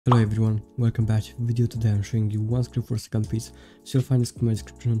Hello everyone, welcome back to the video. Today I'm showing you one script for second piece, so you'll find this in my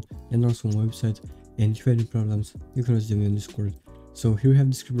description and also on my website, and if you have any problems you can also do me on Discord. So here we have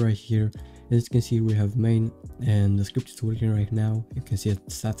the script right here, and as you can see we have main and the script is working right now. You can see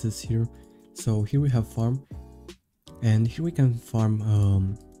it status here. So here we have farm, and here we can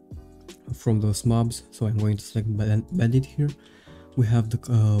farm from those mobs. So I'm going to select bandit here. We have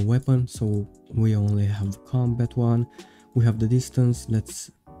the weapon, so we only have the combat one. We have the distance.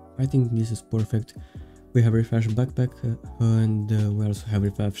 I think this is perfect. We have refresh backpack and we also have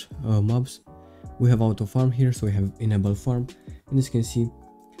refresh mobs. We have auto farm here, so we have enable farm, and as you can see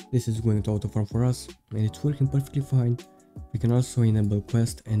this is going to auto farm for us and it's working perfectly fine. We can also enable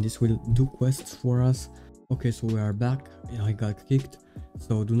quest and this will do quests for us. Okay, so we are back. I got kicked,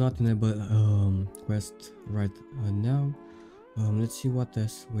 so do not enable quest right now. Let's see what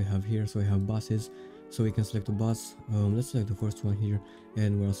else we have here. So we have bosses, so we can select a boss. Let's select the first one here,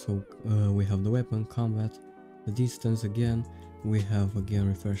 and we also we have the weapon, combat, the distance again. We have again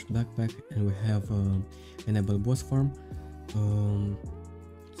refresh backpack, and we have enable boss farm.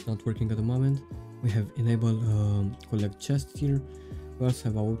 It's not working at the moment. We have enable collect chest here. We also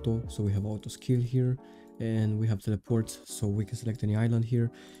have auto, so we have auto skill here, and we have teleports, so we can select any island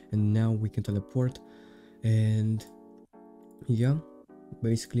here, and now we can teleport. And yeah,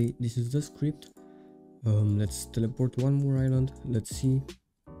 basically this is the script. Let's teleport one more island. Let's see.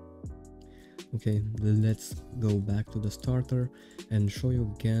 Okay, let's go back to the starter and show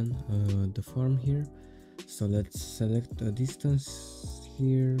you again the farm here. So let's select the distance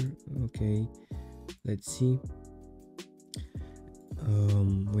here. Okay, let's see.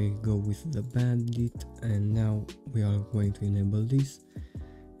 We go with the bandit, and now we are going to enable this.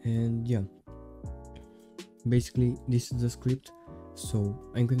 And yeah, basically this is the script, so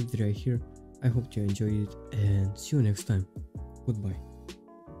I'm going to end it right here. I hope you enjoyed it and see you next time. Goodbye.